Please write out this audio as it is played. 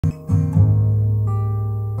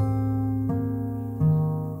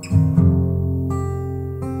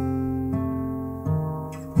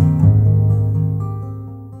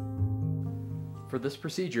this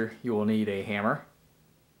procedure, you will need a hammer,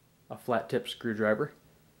 a flat tip screwdriver,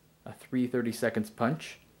 a 3/32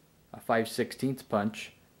 punch, a 5/16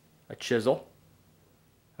 punch, a chisel,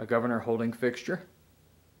 a governor holding fixture,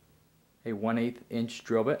 a 1/8 inch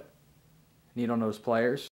drill bit, needle nose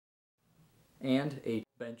pliers, and a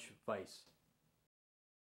bench vise.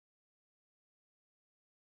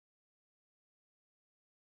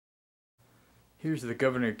 Here's the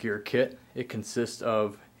governor gear kit. It consists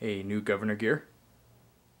of a new governor gear,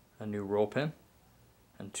 a new roll pin,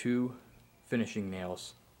 and 2 finishing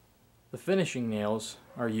nails. The finishing nails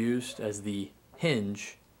are used as the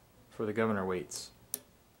hinge for the governor weights.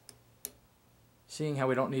 Seeing how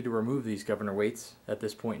we don't need to remove these governor weights at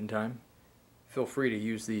this point in time, feel free to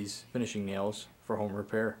use these finishing nails for home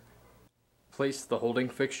repair. Place the holding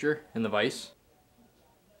fixture in the vise.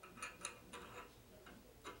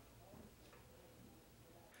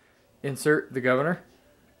 Insert the governor.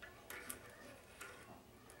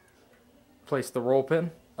 Place the roll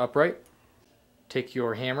pin upright. Take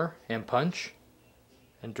your hammer and punch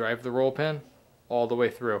and drive the roll pin all the way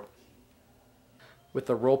through. With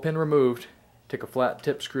the roll pin removed, take a flat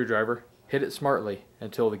tip screwdriver, hit it smartly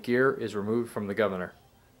until the gear is removed from the governor.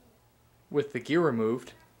 With the gear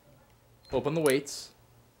removed, open the weights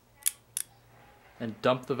and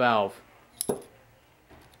dump the valve.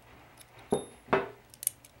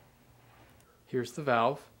 Here's the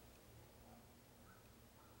valve.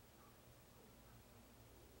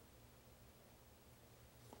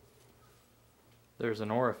 There's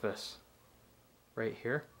an orifice right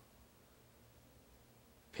here.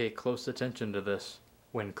 Pay close attention to this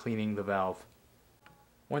when cleaning the valve.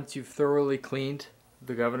 Once you've thoroughly cleaned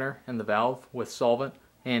the governor and the valve with solvent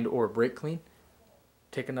and or brake clean,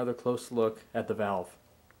 take another close look at the valve,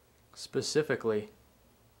 specifically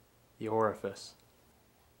the orifice.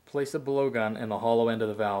 Place a blowgun in the hollow end of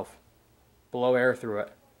the valve. Blow air through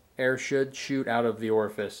it. Air should shoot out of the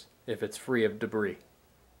orifice if it's free of debris.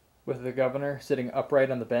 With the governor sitting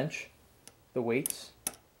upright on the bench, the weights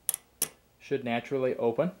should naturally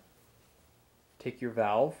open. Take your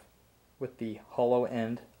valve with the hollow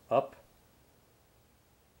end up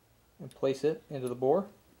and place it into the bore.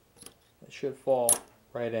 It should fall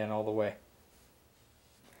right in all the way.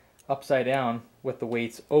 Upside down with the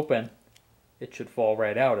weights open, it should fall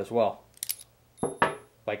right out as well,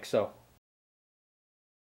 like so.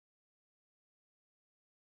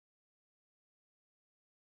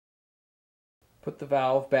 Put the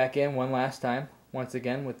valve back in one last time, once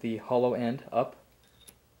again with the hollow end up.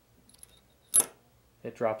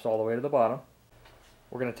 It drops all the way to the bottom.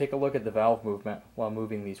 We're going to take a look at the valve movement while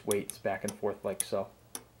moving these weights back and forth like so.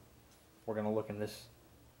 We're going to look in this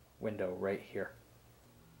window right here.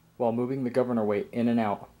 While moving the governor weight in and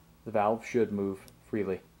out, the valve should move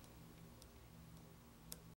freely.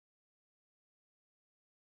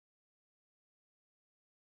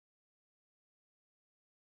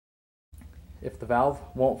 If the valve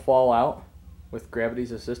won't fall out with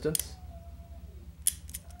gravity's assistance,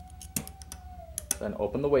 then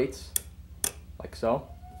open the weights like so.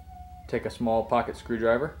 Take a small pocket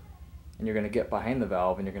screwdriver and you're going to get behind the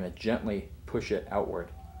valve and you're going to gently push it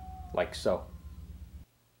outward like so.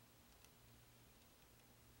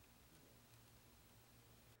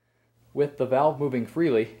 With the valve moving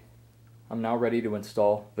freely, I'm now ready to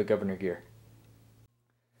install the governor gear.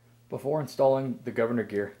 Before installing the governor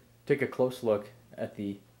gear, take a close look at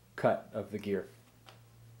the cut of the gear.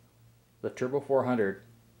 The Turbo-400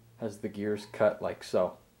 has the gears cut like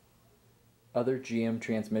so. Other GM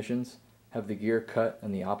transmissions have the gear cut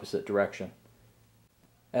in the opposite direction.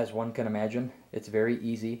 As one can imagine, it's very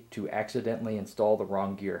easy to accidentally install the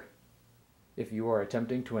wrong gear. If you are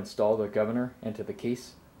attempting to install the governor into the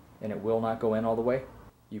case and it will not go in all the way,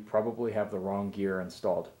 you probably have the wrong gear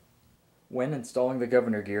installed. When installing the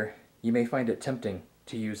governor gear, you may find it tempting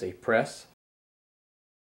to use a press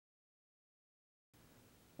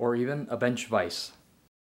or even a bench vise.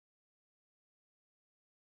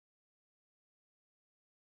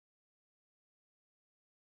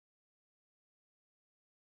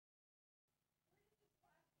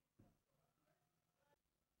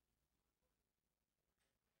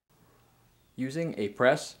 Using a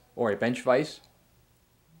press or a bench vise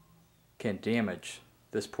can damage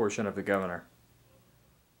this portion of the governor.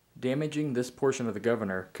 Damaging this portion of the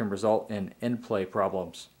governor can result in in-play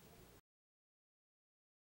problems.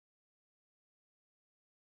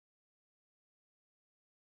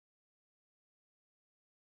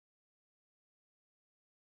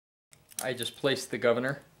 I just placed the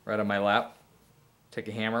governor right on my lap. Take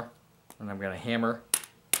a hammer and I'm going to hammer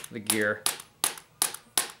the gear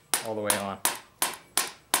all the way on.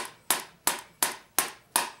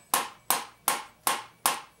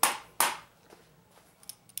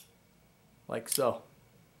 like so.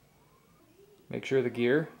 Make sure the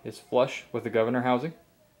gear is flush with the governor housing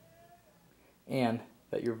and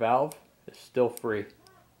that your valve is still free.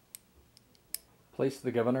 Place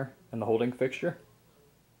the governor in the holding fixture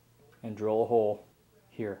and drill a hole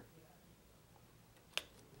here.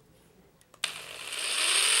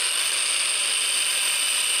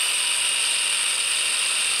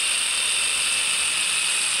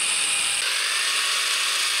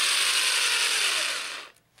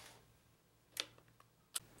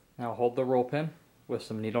 Now hold the roll pin with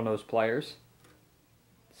some needle nose pliers,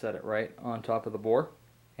 set it right on top of the bore,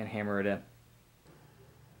 and hammer it in.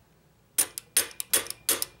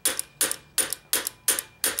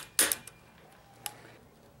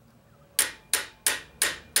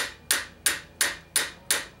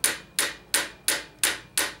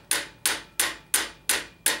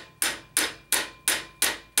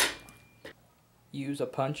 Use a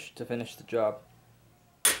punch to finish the job.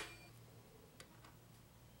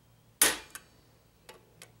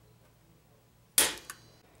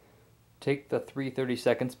 Take the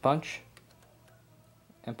 3/32 punch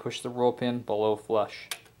and push the roll pin below flush.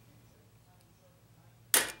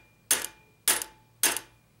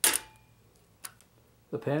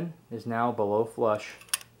 The pin is now below flush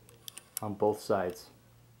on both sides.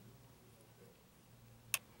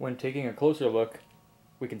 When taking a closer look,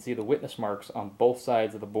 we can see the witness marks on both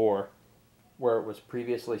sides of the bore where it was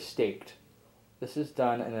previously staked. This is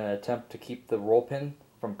done in an attempt to keep the roll pin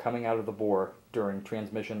from coming out of the bore during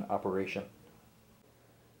transmission operation.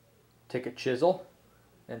 Take a chisel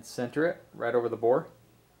and center it right over the bore.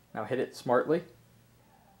 Now hit it smartly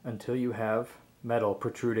until you have metal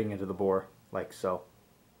protruding into the bore, like so.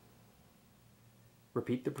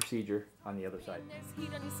 Repeat the procedure on the other side.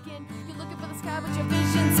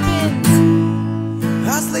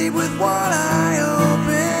 I sleep with one eye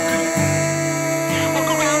open. Walk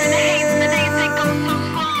around in the haze and the days they go so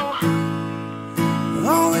slow.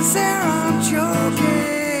 Oh, is there I'm choking.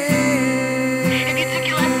 If you took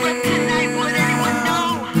your last breath tonight, would anyone know?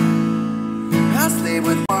 I sleep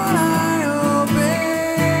with